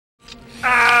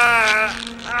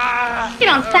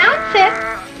don't sound sick.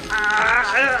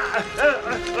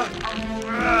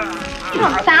 You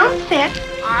don't sound sick.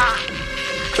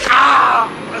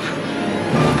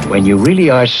 When you really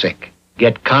are sick,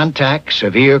 get Contact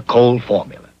Severe Cold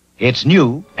Formula. It's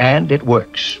new and it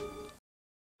works.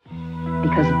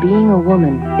 Because being a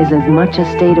woman is as much a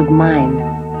state of mind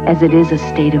as it is a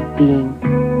state of being.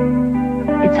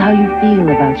 It's how you feel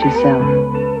about yourself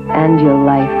and your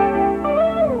life.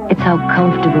 It's how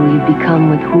comfortable you become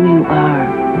with who you are.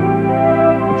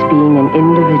 It's being an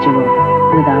individual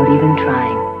without even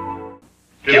trying.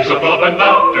 Give some love and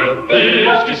laughter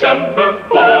this December.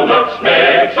 Bullocks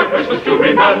makes a Christmas to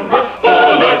remember.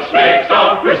 Bullocks makes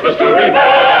a Christmas to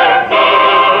remember.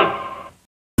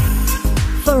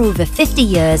 For over 50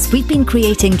 years, we've been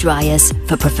creating dryers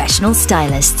for professional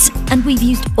stylists, and we've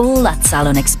used all that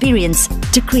salon experience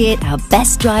to create our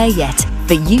best dryer yet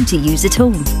for you to use at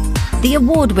home. The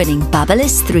award-winning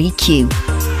Babyliss 3Q.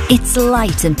 It's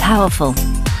light and powerful.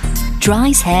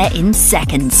 Dries hair in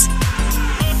seconds.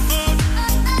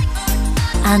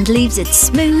 And leaves it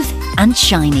smooth and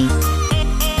shiny.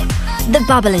 The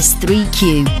Babyliss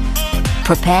 3Q.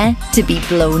 Prepare to be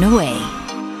blown away.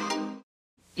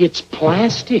 It's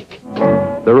plastic.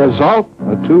 The result,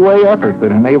 a two-way effort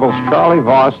that enables Charlie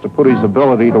Voss to put his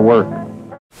ability to work.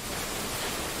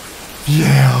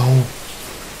 Yeah.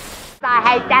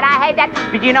 I hate that,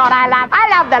 but you know what I love? I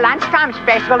love the lunchtime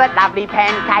special at Lovely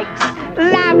Pancakes.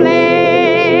 Lovely!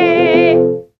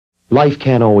 Life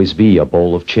can't always be a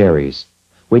bowl of cherries.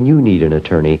 When you need an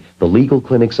attorney, the legal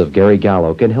clinics of Gary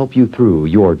Gallo can help you through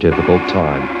your difficult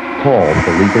time. Call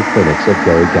the legal clinics of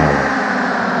Gary Gallo.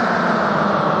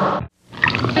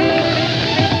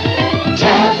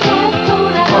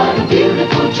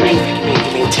 Beautiful drink.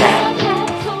 Tap.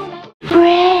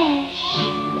 Fresh.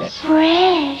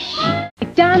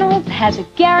 McDonald's has a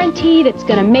guarantee that's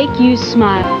gonna make you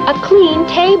smile. A clean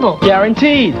table.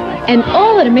 Guaranteed. And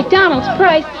all at a McDonald's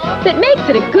price that makes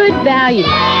it a good value.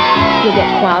 You'll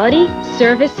get quality,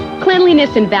 service,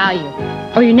 cleanliness, and value.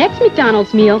 Or your next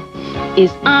McDonald's meal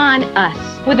is on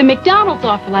us. With a McDonald's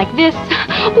offer like this,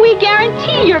 we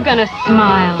guarantee you're gonna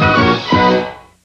smile.